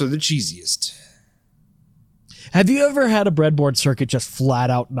caps are the cheesiest. Have you ever had a breadboard circuit just flat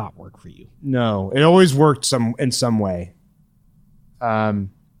out not work for you? No, it always worked in some way. Again,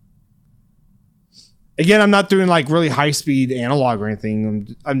 I'm not doing like really high speed analog or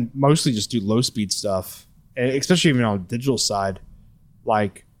anything. I'm mostly just do low speed stuff, especially even on the digital side.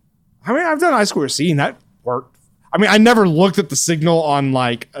 Like, I've done I2C and that worked. I never looked at the signal on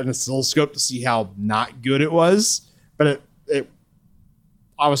like an oscilloscope to see how not good it was, but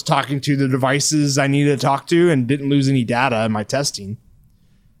I was talking to the devices I needed to talk to and didn't lose any data in my testing.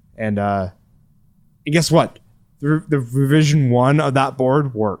 And guess what? The revision 1 of that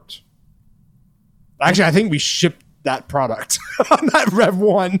board worked. Actually, I think we shipped that product on that Rev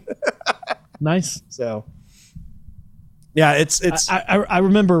 1. Nice. So, yeah, it's. I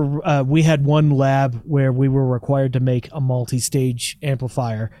remember we had one lab where we were required to make a multi-stage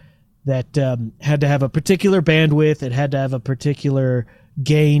amplifier that had to have a particular bandwidth, it had to have a particular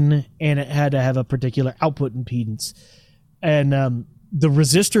gain, and it had to have a particular output impedance. And the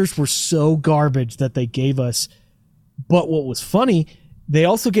resistors were so garbage that they gave us. But what was funny, they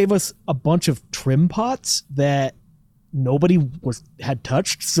also gave us a bunch of trim pots that nobody had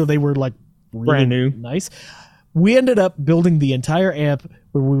touched, so they were like really brand new, nice. We ended up building the entire amp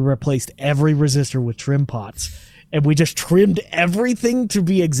where we replaced every resistor with trim pots, and we just trimmed everything to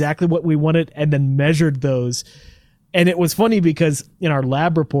be exactly what we wanted and then measured those. And it was funny because in our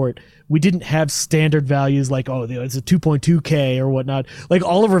lab report, we didn't have standard values like, it's a 2.2K or whatnot. Like,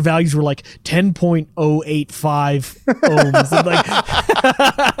 all of our values were like 10.085 ohms.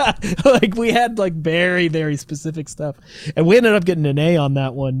 And like we had like very, very specific stuff. And we ended up getting an A on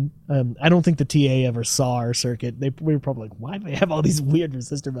that one. I don't think the TA ever saw our circuit. We were probably like, why do they have all these weird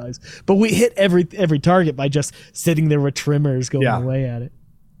resistor values? But we hit every target by just sitting there with trimmers going away at it.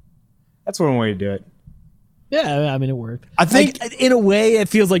 That's one way to do it. Yeah, it worked. I think in a way it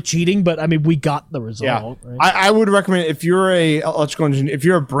feels like cheating, but we got the result. Yeah. Right? I would recommend, if you're if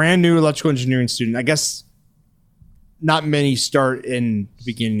you're a brand new electrical engineering student, I guess not many start in the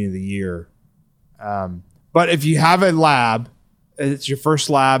beginning of the year. But if you have a lab, it's your first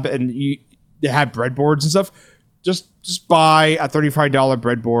lab, and they have breadboards and stuff, just buy a $35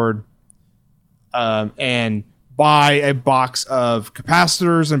 breadboard, and buy a box of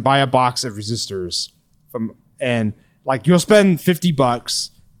capacitors and buy a box of resistors. And like, you'll spend $50.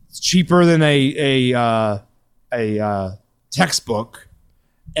 It's cheaper than a textbook,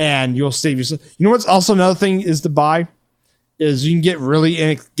 and you'll save yourself. You know what's also another thing is to buy is you can get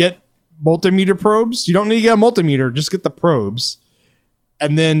get multimeter probes. You don't need to get a multimeter, just get the probes,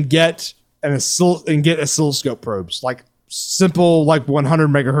 and then get oscilloscope probes, like simple, like 100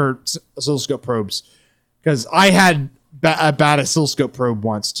 megahertz oscilloscope probes. Because I had a bad oscilloscope probe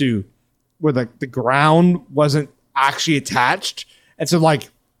once too, where the ground wasn't actually attached. And so like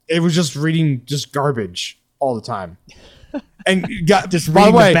it was just reading just garbage all the time. And you got just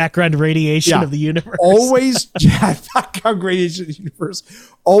reading the background radiation of the universe. Always background radiation of the universe.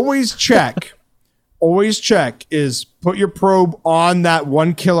 Always check is put your probe on that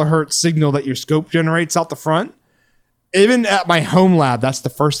 1 kilohertz signal that your scope generates out the front. Even at my home lab, that's the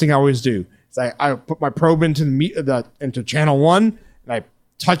first thing I always do. I put my probe into channel 1, and I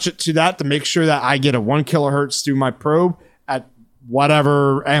touch it to that to make sure that I get a 1 kilohertz through my probe at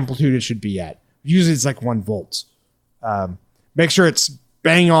whatever amplitude it should be at. Usually it's like 1 volt. Make sure it's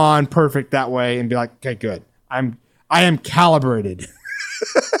bang on perfect that way, and be like, okay, good. I am calibrated.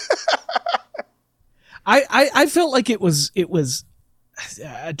 I felt like it was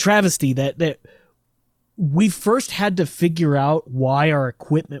a travesty that we first had to figure out why our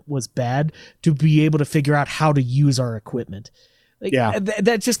equipment was bad to be able to figure out how to use our equipment. Like,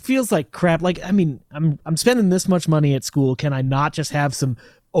 that just feels like crap. Like, I mean, I'm spending this much money at school. Can I not just have some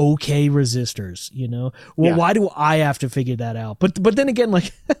okay resistors, you know? Well, why do I have to figure that out? But then again,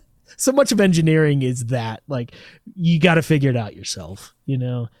 like, so much of engineering is that, like, you got to figure it out yourself, you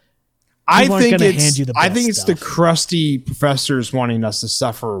know? I think it's the crusty professors wanting us to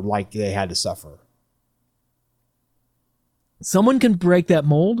suffer like they had to suffer. Someone can break that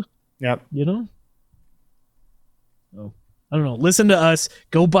mold. Yep. You know? Oh, I don't know. Listen to us.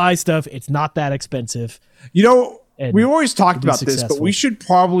 Go buy stuff. It's not that expensive. You know, we always talked about this, but we should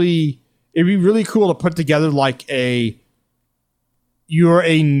probably, it'd be really cool to put together like you're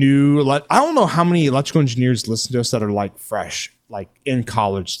a new, I don't know how many electrical engineers listen to us that are like fresh, like in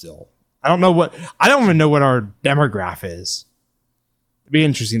college still. I don't even know what our demographic is. It'd be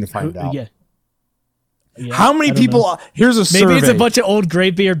interesting to find out. Yeah. How many people? Here's a survey. Maybe it's a bunch of old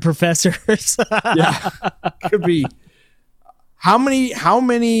graybeard professors. Yeah, could be. How many?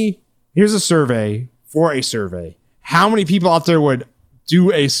 Here's a survey for a survey. How many people out there would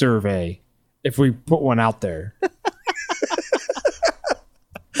do a survey if we put one out there?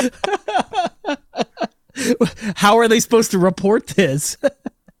 How are they supposed to report this? Go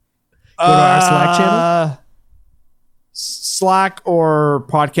to our Slack channel? Slack or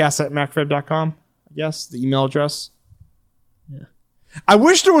podcast@macfab.com. Yes, the email address. Yeah. I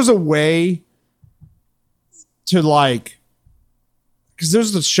wish there was a way to like, because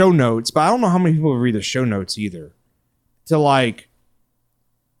there's the show notes, but I don't know how many people read the show notes either. To like,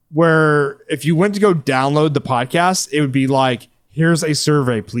 where if you went to go download the podcast, it would be like, here's a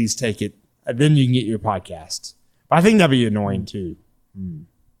survey, please take it. And then you can get your podcast. But I think that'd be annoying too.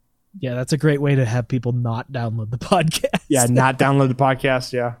 Yeah, that's a great way to have people not download the podcast. Yeah, not download the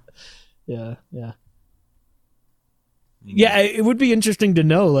podcast. Yeah. Yeah. Yeah, it would be interesting to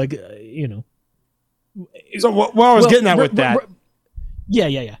know, like, you know. So what I was getting at with that. Yeah.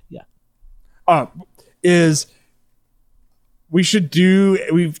 Is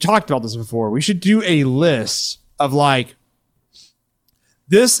we've talked about this before. We should do a list of like,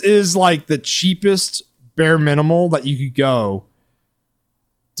 this is like the cheapest bare minimal that you could go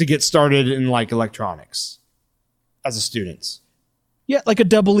to get started in like electronics as a student. Yeah, like a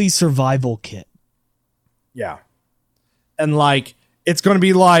double E survival kit. Yeah. And like, it's going to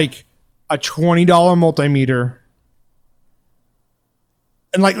be like a $20 multimeter.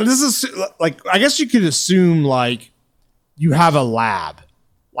 And like, this is like, I guess you could assume like you have a lab,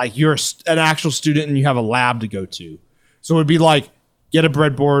 like you're an actual student and you have a lab to go to. So it would be like, get a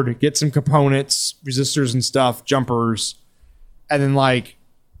breadboard, get some components, resistors and stuff, jumpers. And then like,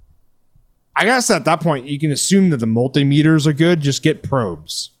 I guess at that point you can assume that the multimeters are good. Just get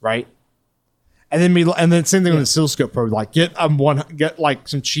probes, right? And then same thing with the oscilloscope probe. Like get like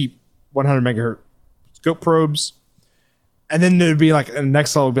some cheap 100 megahertz scope probes, and then it'd be like the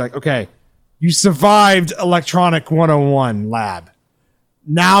next level would be like, okay, you survived electronic 101 lab.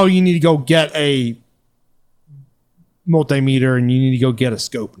 Now you need to go get a multimeter and you need to go get a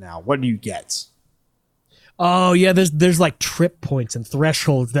scope. Now, what do you get? Oh yeah, there's like trip points and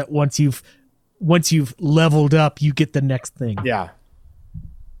thresholds that once you've leveled up, you get the next thing. Yeah.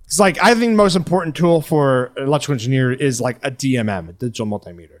 It's like, I think the most important tool for an electrical engineer is like a DMM, a digital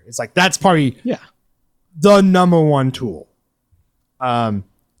multimeter. It's like, that's probably the number one tool. Even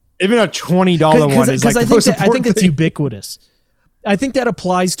a $20 one is like the most important I think it's thing. ubiquitous. I think that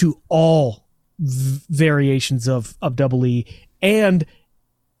applies to all variations of double E, and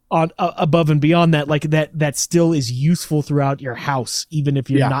on above and beyond that, like that still is useful throughout your house, even if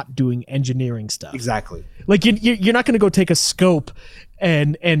you're not doing engineering stuff. Exactly. Like you're not going to go take a scope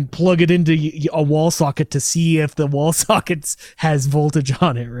and plug it into a wall socket to see if the wall socket has voltage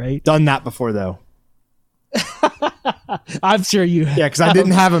on it, right? Done that before though. I'm sure you have. Yeah, because I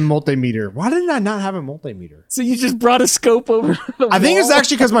didn't have a multimeter. Why did I not have a multimeter? So you just brought a scope over the I think it's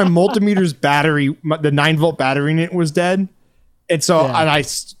actually because my multimeter's battery, the 9-volt battery in it was dead. And so and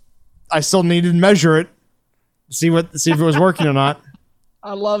I still needed to measure it, see if it was working or not.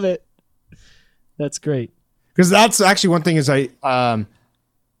 I love it. That's great. Because that's actually one thing is when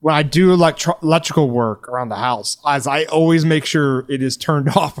I do electrical work around the house, I always make sure it is turned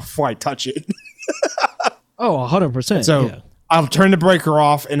off before I touch it. Oh, 100%. So I'll turn the breaker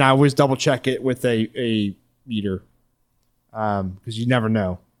off and I always double check it with a meter. Because you never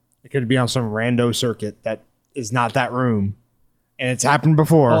know. It could be on some rando circuit that is not that room. And it's happened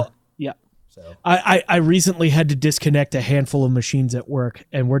before. Yeah. So I recently had to disconnect a handful of machines at work,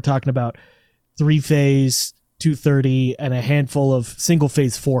 and we're talking about 3-phase 230 and a handful of single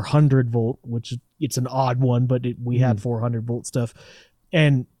phase 400 volt, which it's an odd one, but we have 400 volt stuff.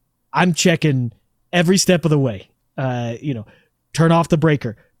 And I'm checking every step of the way. Turn off the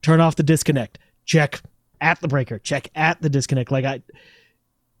breaker, turn off the disconnect, check at the breaker, check at the disconnect.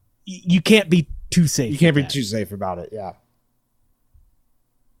 You can't be too safe. You can't be too safe about it. Yeah.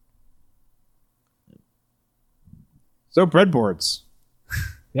 So breadboards.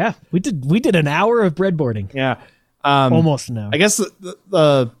 Yeah, we did an hour of breadboarding. Yeah. Almost an hour. I guess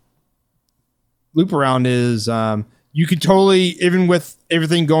the loop around is you could totally, even with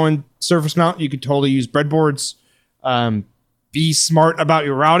everything going surface mount, you could totally use breadboards. Be smart about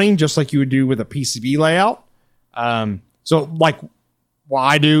your routing, just like you would do with a PCB layout. So like what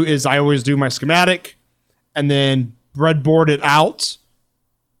I do is I always do my schematic and then breadboard it out,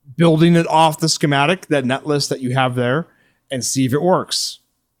 building it off the schematic, that net list that you have there, and see if it works.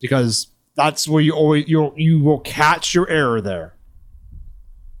 Because that's where you will catch your error there.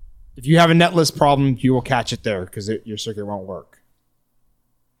 If you have a netlist problem, you will catch it there because your circuit won't work.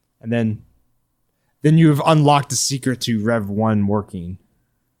 And then you've unlocked the secret to Rev 1 working.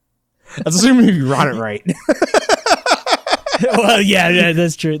 That's assuming you run it right. Well, yeah,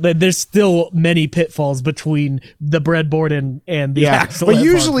 that's true. There's still many pitfalls between the breadboard and the axle. But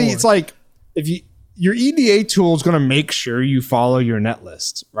usually it's like if your EDA tool is going to make sure you follow your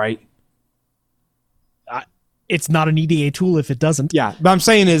netlist, right? It's not an EDA tool if it doesn't. Yeah, but I'm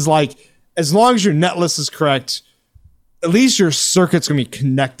saying is like as long as your netlist is correct, at least your circuit's going to be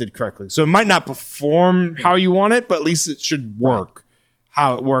connected correctly. So it might not perform how you want it, but at least it should work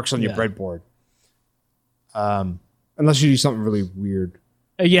how it works on your breadboard. Unless you do something really weird.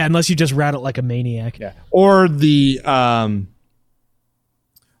 Unless you just route it like a maniac. Yeah. Or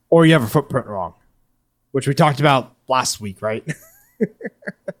or you have a footprint wrong, which we talked about last week, right?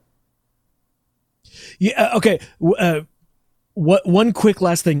 Yeah. Okay. One quick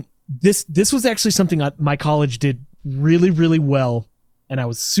last thing. This was actually something my college did really, really well, and I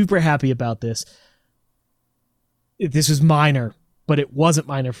was super happy about this. This was minor, but it wasn't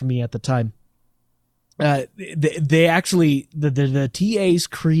minor for me at the time. They actually the TAs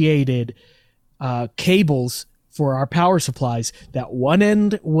created cables for our power supplies. That one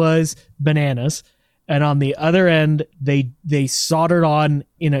end was bananas, and on the other end they soldered on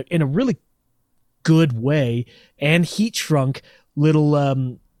in a really good way and heat shrunk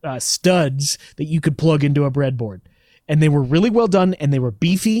little studs that you could plug into a breadboard, and they were really well done, and they were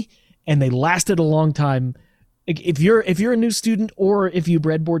beefy, and they lasted a long time. If you're a new student, or if you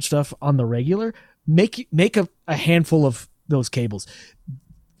breadboard stuff on the regular, make a handful of those cables.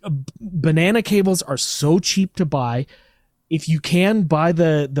 Banana cables are so cheap to buy. If you can buy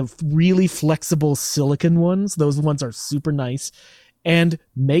the really flexible silicon ones, those ones are super nice. And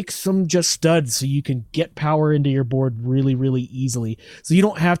make some just studs so you can get power into your board really, really easily. So you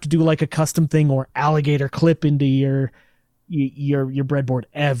don't have to do like a custom thing or alligator clip into your breadboard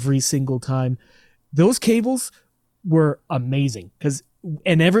every single time. Those cables were amazing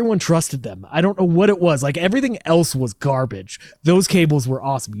and everyone trusted them. I don't know what it was. Like everything else was garbage. Those cables were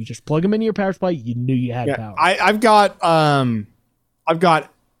awesome. You just plug them into your power supply. You knew you had power.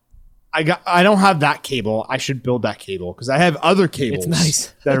 I don't have that cable. I should build that cable because I have other cables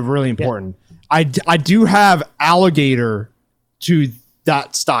that are really important. Yeah. I do have alligator to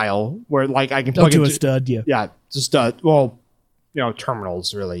that style where like I can plug into a stud. Yeah, just stud. Well,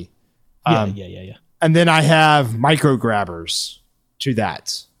 terminals really. Yeah. And then I have micro grabbers to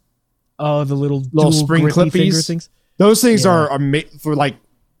that. Oh, the little spring clippies things. Those things are for like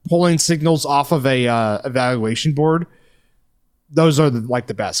pulling signals off of a evaluation board. Those are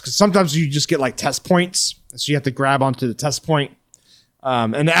the best because sometimes you just get like test points, so you have to grab onto the test point.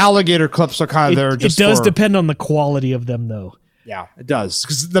 And the alligator clips are kind of there. It does depend on the quality of them, though. Yeah, it does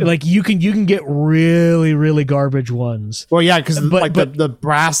because like you can get really, really garbage ones. Well, yeah, because the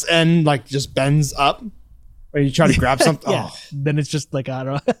brass end like just bends up when you try to grab something. Yeah, then it's just like I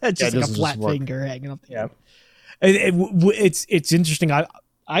don't know, it's just like a flat finger hanging up. Yeah, it's interesting.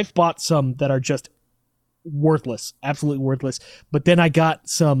 I've bought some that are just worthless, absolutely worthless. But then I got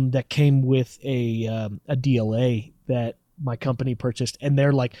some that came with a DLA that my company purchased, and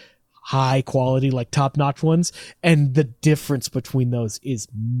they're like high quality, like top notch ones. And the difference between those is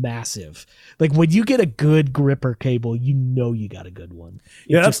massive. Like when you get a good gripper cable, you got a good one.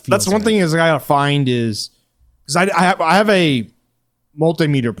 That's one thing is I gotta find is because I have a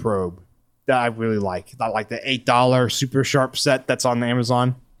multimeter probe that I really like. I like the $8 super sharp set that's on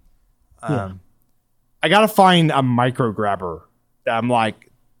Amazon. I gotta find a micro grabber that I'm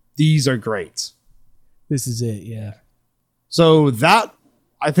like, these are great. This is it, yeah. So that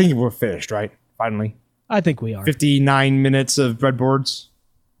I think we're finished, right? Finally, I think we are. 59 minutes of breadboards.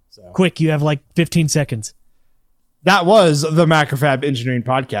 Quick, you have like 15 seconds. That was the Macrofab Engineering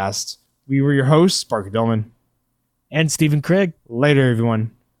Podcast. We were your hosts, Parker Dillman. And Stephen Craig. Later,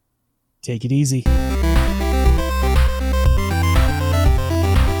 everyone. Take it easy.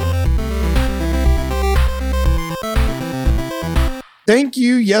 Thank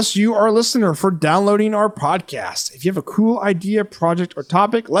you, yes, you, our listener, for downloading our podcast. If you have a cool idea, project, or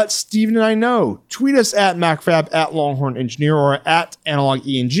topic, let Steven and I know. Tweet us at MacFab, at Longhorn Engineer, or at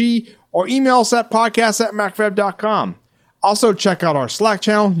AnalogENG, or email us at podcast@macfab.com. Also, check out our Slack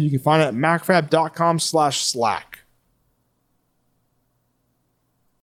channel. You can find it at macfab.com/Slack.